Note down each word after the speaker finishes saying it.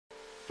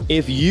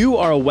If you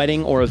are a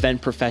wedding or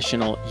event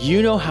professional,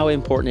 you know how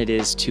important it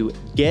is to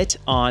get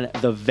on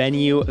the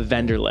venue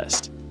vendor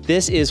list.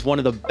 This is one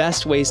of the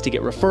best ways to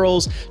get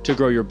referrals, to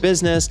grow your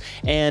business,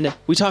 and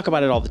we talk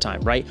about it all the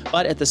time, right?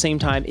 But at the same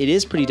time, it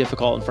is pretty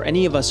difficult, and for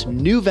any of us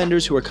new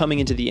vendors who are coming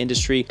into the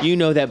industry, you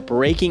know that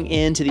breaking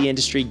into the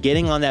industry,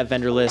 getting on that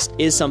vendor list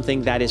is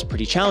something that is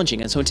pretty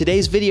challenging. And so in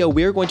today's video,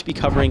 we're going to be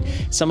covering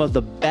some of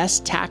the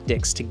best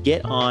tactics to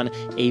get on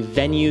a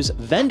venue's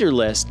vendor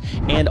list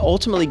and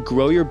ultimately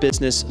grow your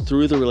business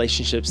through the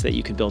relationships that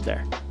you can build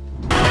there.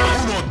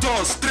 Uno,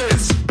 dos,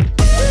 tres.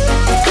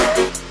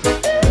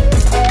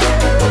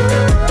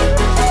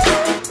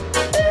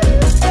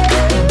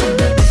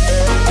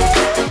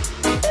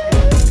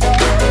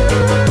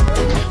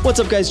 What's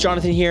up guys,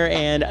 Jonathan here,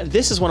 and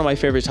this is one of my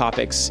favorite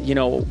topics. You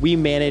know, we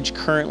manage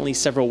currently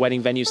several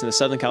wedding venues in the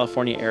Southern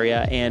California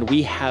area, and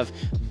we have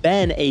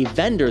been a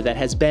vendor that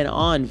has been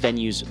on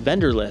venues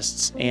vendor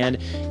lists, and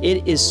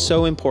it is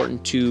so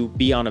important to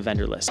be on a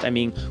vendor list. I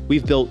mean,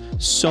 we've built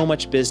so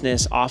much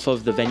business off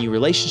of the venue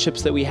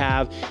relationships that we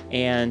have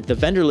and the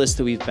vendor list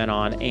that we've been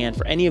on. And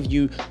for any of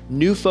you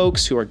new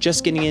folks who are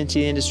just getting into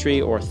the industry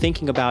or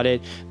thinking about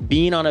it,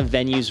 being on a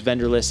venue's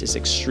vendor list is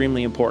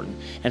extremely important.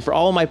 And for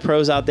all of my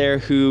pros out there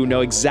who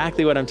know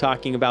exactly what I'm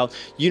talking about,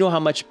 you know how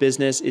much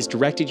business is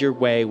directed your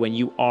way when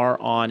you are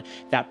on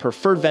that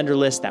preferred vendor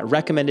list, that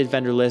recommended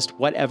vendor list,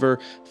 whatever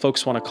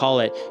folks want to call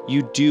it.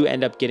 You do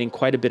end up getting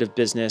quite a bit of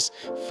business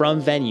from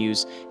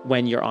venues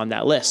when you're on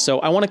that list. So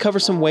I want to cover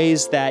some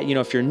ways that, you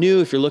know, if you're new,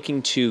 if you're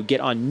looking to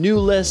get on new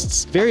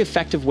lists, very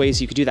effective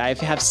ways you could do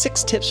that. I have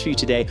 6 tips for you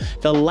today.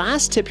 The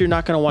last tip you're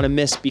not going to want to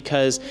miss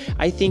because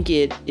I think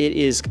it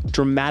is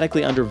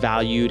dramatically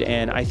undervalued,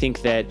 and I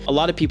think that a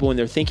lot of people, when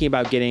they're thinking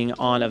about getting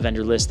on a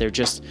vendor list, they're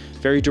just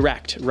very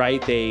direct, right?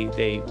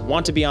 They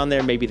want to be on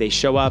there. Maybe they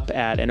show up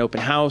at an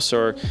open house,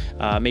 or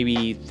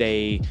maybe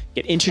they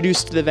get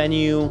introduced to the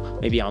venue,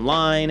 maybe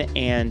online,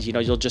 and you know,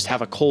 you'll just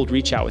have a cold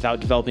reach out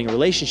without developing a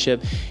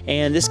relationship.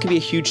 And this can be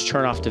a huge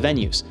turnoff to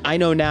venues. I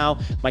know now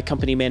my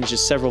company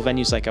manages several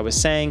venues, like I was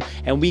saying,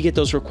 and we get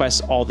those requests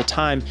all the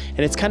time. And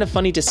it's kind of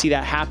funny to see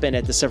that happen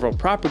at the several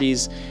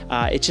properties.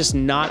 It's just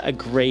not a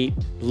great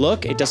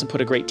look. It doesn't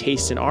put a great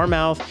taste in our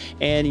mouth.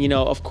 And you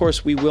know, of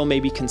course, we will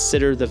maybe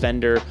consider the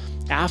vendor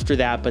after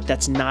that, but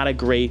that's not a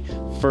great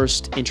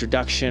first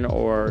introduction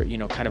or, you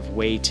know, kind of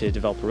way to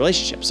develop a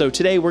relationship. So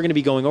today we're going to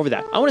be going over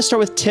that. I want to start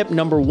with tip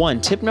number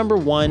 1. Tip number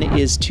 1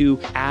 is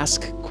to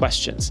ask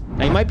questions.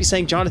 Now you might be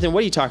saying, Jonathan, what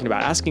are you talking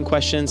about? Asking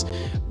questions?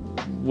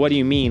 What do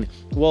you mean?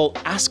 Well,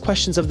 ask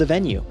questions of the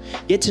venue.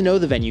 Get to know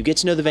the venue. Get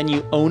to know the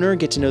venue owner.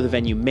 Get to know the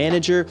venue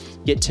manager.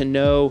 Get to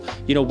know,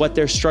 you know, what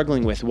they're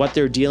struggling with, what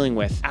they're dealing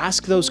with.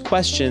 Ask those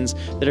questions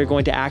that are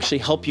going to actually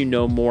help you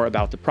know more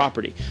about the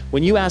property.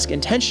 When you ask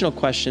intentional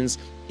questions,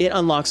 it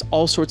unlocks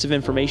all sorts of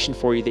information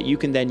for you that you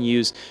can then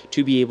use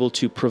to be able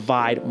to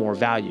provide more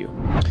value.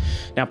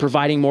 Now,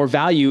 providing more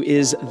value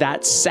is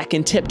that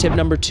second tip. Tip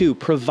number 2,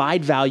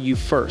 provide value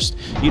first.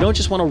 You don't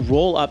just want to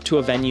roll up to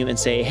a venue and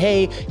say,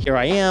 hey, here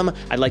I am.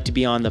 I'd like to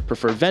be on the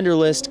preferred vendor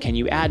list. Can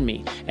you add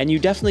me? And you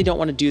definitely don't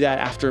want to do that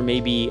after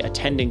maybe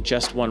attending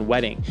just one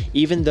wedding.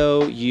 Even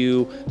though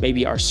you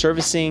maybe are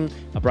servicing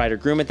a bride or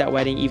groom at that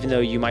wedding, even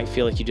though you might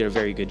feel like you did a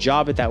very good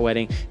job at that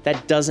wedding,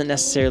 that doesn't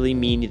necessarily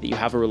mean that you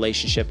have a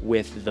relationship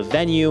with the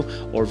venue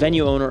or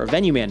venue owner or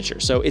venue manager.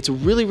 So it's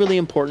really, really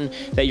important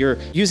that you're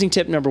using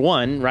tip number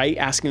 1, right?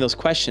 Asking those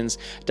questions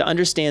to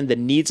understand the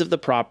needs of the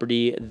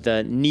property,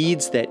 the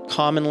needs that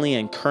commonly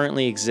and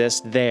currently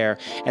exist there,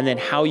 and then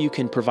how you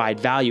can provide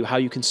value, how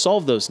you can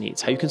solve those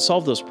needs, how you can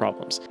solve those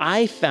problems.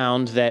 I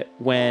found that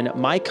when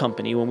my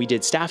company, when we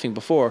did staffing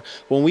before,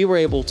 when we were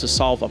able to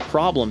solve a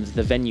problem that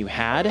the venue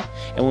had,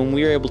 and when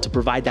we were able to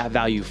provide that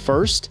value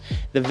first,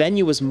 the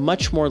venue was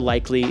much more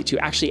likely to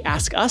actually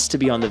ask us to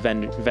be on the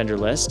vendor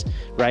list,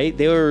 right?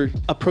 They were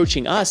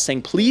approaching us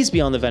saying, please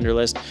be on the vendor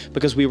list,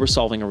 because we were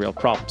solving a real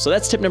problem. So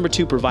that's tip number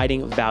 2,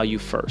 providing value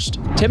first.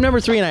 Tip number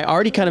 3, and I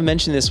already kind of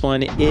mentioned this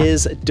one,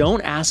 is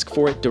don't ask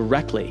for it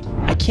directly.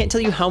 I can't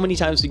tell you how many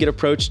times we get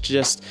approached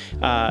just,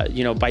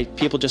 you know, by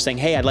people just saying,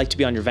 hey, I'd like to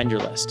be on your vendor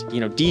list.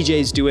 You know,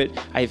 DJs do it.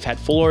 I've had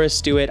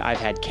florists do it. I've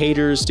had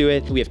caterers do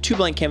it. We have 2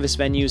 blank canvas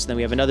venues, and then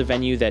we have another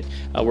venue that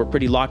we're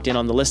pretty locked in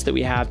on the list that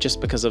we have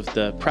just because of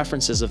the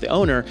preferences of the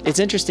owner. It's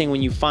interesting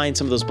when you find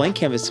some of those blank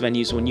canvas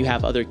venues, when you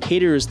have other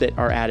caterers that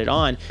are added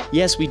on.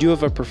 Yes, we do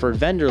have a preferred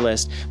vendor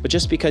list, but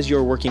just because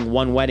you're working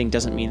one wedding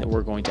doesn't mean that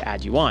we're going to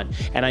add you on.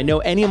 And I know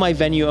any of my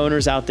venue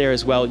owners out there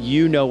as well,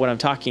 you know what I'm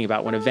talking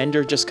about. When a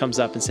vendor just comes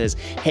up and says,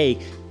 hey,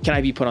 can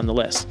I be put on the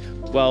list?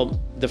 Well,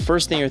 the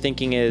first thing you're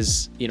thinking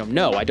is, you know,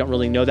 no, I don't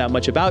really know that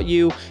much about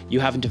you. You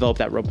haven't developed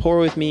that rapport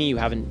with me. You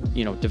haven't,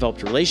 you know,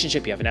 developed a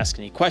relationship. You haven't asked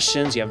any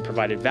questions. You haven't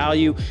provided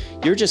value.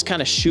 You're just kind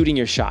of shooting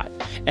your shot.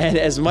 And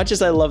as much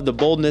as I love the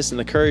boldness and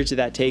the courage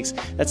that takes,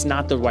 that's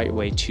not the right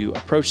way to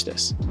approach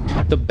this.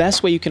 The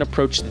best way you can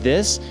approach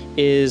this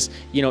is,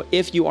 you know,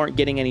 if you aren't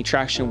getting any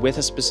traction with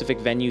a specific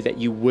venue that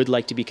you would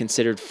like to be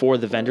considered for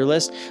the vendor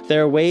list,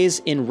 there are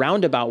ways, in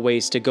roundabout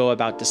ways, to go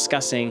about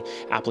discussing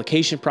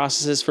application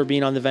processes for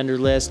being on the vendor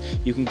list.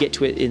 You You can get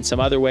to it in some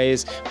other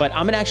ways, but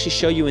I'm gonna actually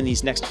show you in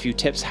these next few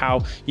tips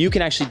how you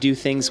can actually do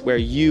things where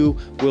you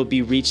will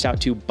be reached out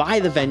to by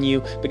the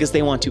venue because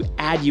they want to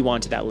add you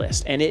onto that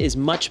list. And it is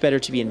much better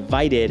to be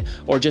invited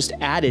or just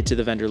added to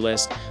the vendor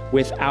list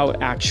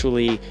without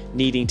actually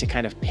needing to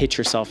kind of pitch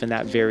yourself in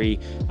that very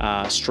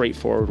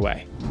straightforward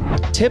way.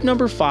 Tip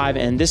number 5,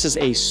 and this is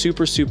a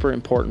super, super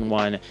important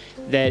one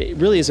that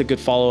really is a good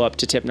follow-up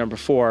to tip number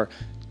 4.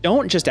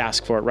 Don't just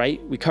ask for it,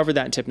 right? We covered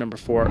that in tip number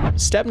 4.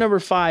 Step number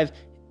 5,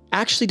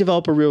 actually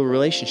develop a real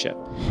relationship.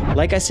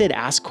 Like I said,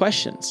 ask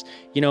questions.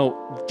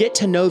 Get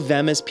to know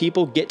them as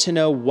people, get to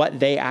know what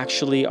they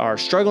actually are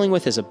struggling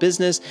with as a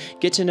business,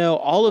 get to know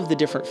all of the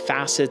different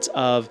facets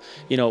of,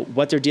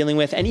 what they're dealing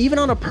with. And even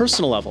on a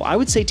personal level, I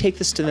would say take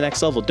this to the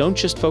next level. Don't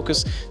just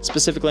focus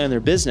specifically on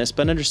their business,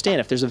 but understand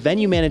if there's a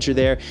venue manager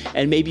there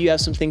and maybe you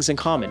have some things in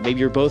common.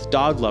 Maybe you're both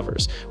dog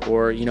lovers,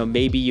 or,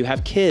 maybe you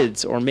have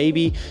kids, or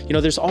maybe,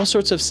 there's all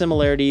sorts of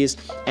similarities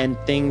and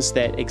things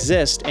that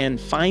exist, and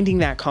finding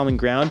that common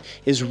ground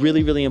is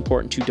really, really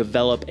important to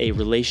develop a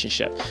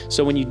relationship.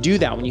 So when you do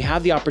that, when you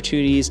have the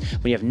opportunities,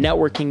 when you have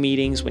networking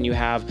meetings, when you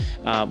have,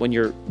 when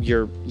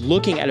you're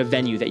looking at a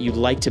venue that you'd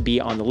like to be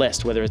on the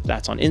list, whether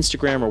that's on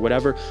Instagram or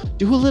whatever,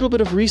 do a little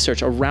bit of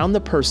research around the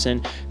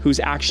person who's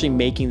actually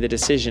making the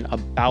decision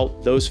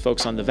about those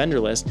folks on the vendor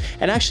list,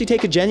 and actually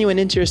take a genuine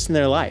interest in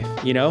their life.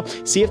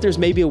 See if there's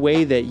maybe a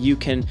way that you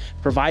can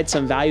provide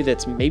some value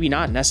that's maybe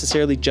not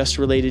necessarily just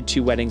related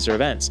to weddings or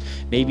events.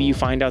 Maybe you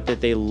find out that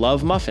they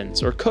love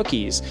muffins or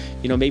cookies.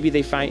 Maybe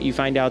you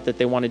find out that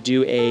they want to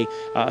do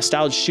a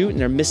styled shoot and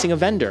they're missing a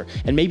vendor,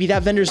 and maybe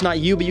that vendor's not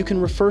you, but you can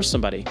refer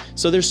somebody.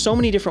 So there's so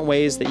many different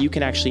ways that you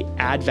can actually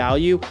add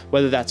value,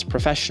 whether that's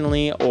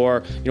professionally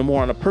or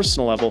more on a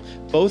personal level.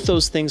 Both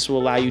those things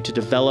will allow you to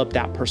develop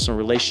that personal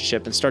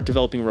relationship and start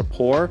developing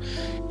rapport,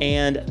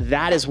 and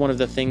that is one of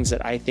the things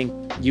that I think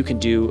you can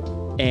do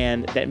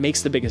and that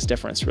makes the biggest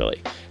difference,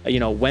 really.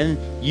 When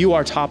you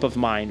are top of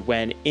mind,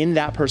 when in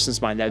that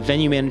person's mind, that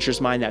venue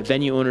manager's mind, that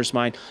venue owner's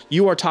mind,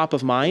 you are top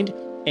of mind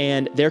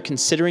and they're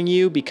considering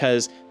you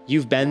because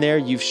you've been there,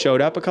 you've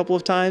showed up a couple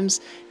of times,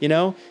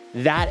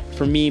 that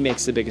for me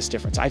makes the biggest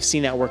difference. I've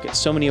seen that work at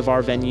so many of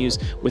our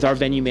venues with our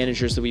venue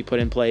managers that we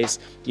put in place.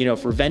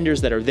 For vendors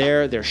that are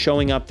there, they're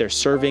showing up, they're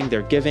serving,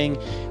 they're giving,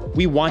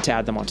 we want to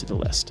add them onto the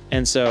list.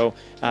 And so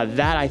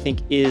that I think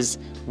is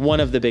one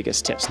of the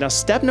biggest tips. Now,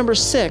 step number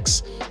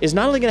 6 is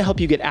not only going to help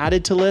you get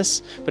added to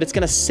lists, but it's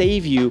going to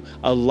save you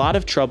a lot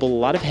of trouble, a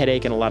lot of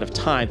headache, and a lot of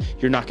time.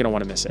 You're not going to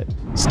want to miss it.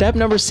 Step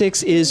number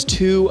 6 is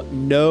to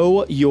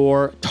know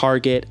your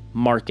target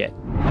market.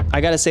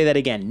 I got to say that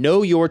again,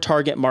 know your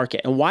target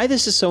market. And why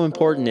this is so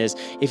important is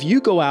if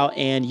you go out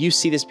and you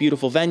see this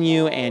beautiful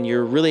venue and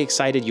you're really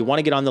excited, you want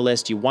to get on the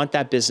list, you want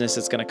that business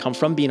that's going to come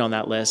from being on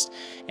that list,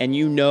 and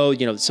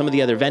some of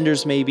the other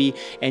vendors maybe,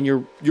 and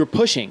you're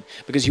pushing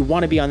because you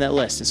want to be on that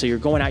list. And so you're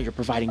going out, you're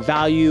providing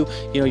value,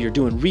 you're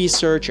doing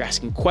research, you're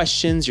asking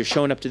questions, you're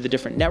showing up to the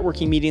different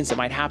networking meetings that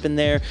might happen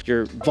there,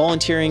 you're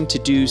volunteering to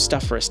do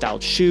stuff for a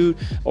styled shoot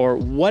or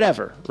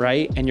whatever,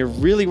 right? And you're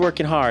really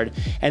working hard.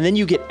 And then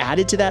you get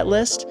added to that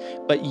list,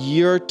 but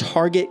your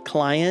target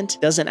client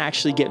doesn't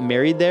actually get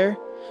married there,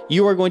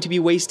 you are going to be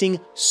wasting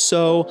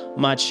so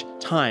much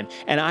time.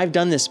 And I've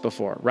done this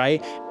before,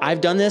 right?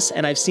 I've done this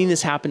and I've seen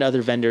this happen to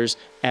other vendors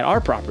at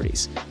our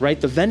properties, right?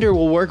 The vendor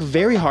will work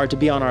very hard to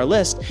be on our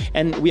list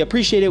and we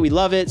appreciate it, we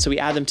love it, so we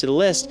add them to the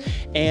list.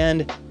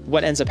 And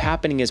what ends up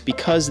happening is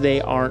because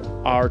they aren't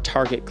our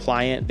target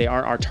client, they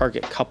aren't our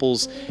target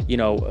couple's,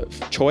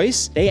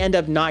 choice, they end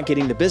up not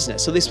getting the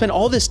business. So they spend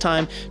all this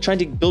time trying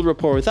to build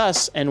rapport with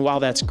us, and while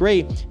that's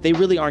great, they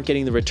really aren't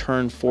getting the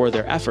return for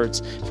their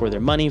efforts, for their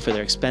money, for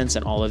their expense,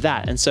 and all of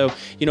that. And so,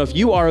 if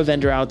you are a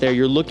vendor out there,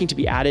 you're looking to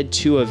be added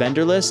to a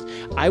vendor list,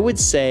 I would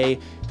say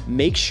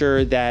make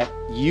sure that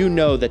you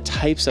know the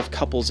types of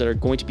couples that are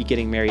going to be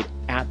getting married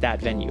at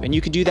that venue. And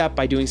you can do that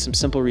by doing some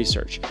simple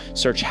research.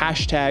 Search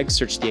hashtags,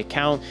 search the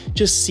account,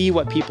 just see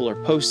what people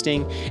are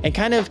posting and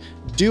kind of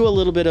do a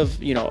little bit of,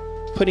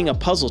 putting a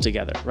puzzle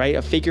together, right?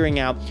 Of figuring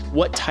out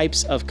what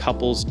types of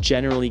couples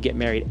generally get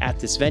married at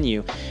this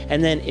venue.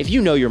 And then if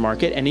you know your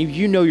market and if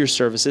you know your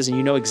services and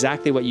you know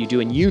exactly what you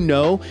do and you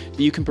know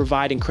that you can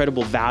provide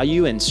incredible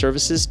value and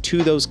services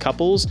to those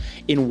couples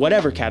in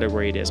whatever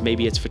category it is,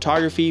 maybe it's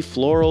photography,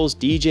 florals,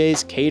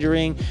 DJs,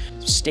 catering,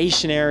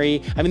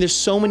 stationery. I mean, there's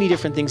so many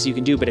different things you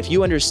can do, but if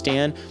you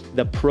understand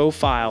the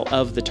profile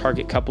of the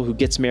target couple who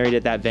gets married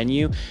at that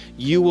venue,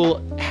 you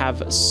will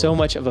have so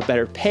much of a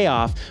better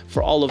payoff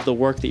for all of the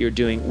work that you're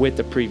doing with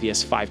the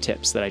previous 5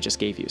 tips that I just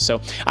gave you.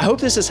 So I hope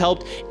this has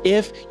helped.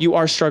 If you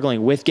are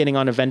struggling with getting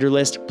on a vendor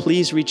list,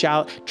 please reach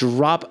out,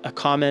 drop a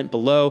comment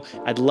below.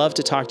 I'd love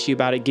to talk to you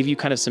about it, give you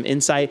kind of some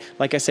insight.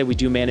 Like I said, we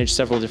do manage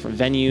several different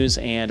venues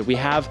and we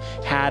have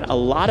had a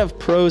lot of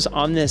pros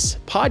on this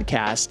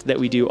podcast that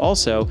we do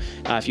also.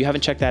 If you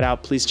haven't checked that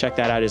out, please check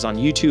that out. It's on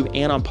YouTube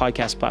and on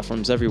podcast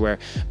platforms everywhere.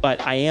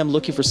 But I am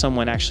looking for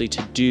someone actually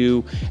to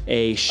do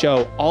a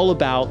show all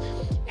about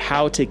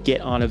how to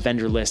get on a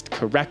vendor list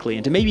correctly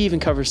and to maybe even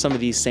cover some of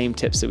these same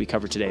tips that we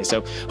covered today.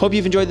 So hope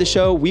you've enjoyed the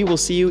show. We will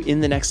see you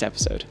in the next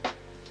episode.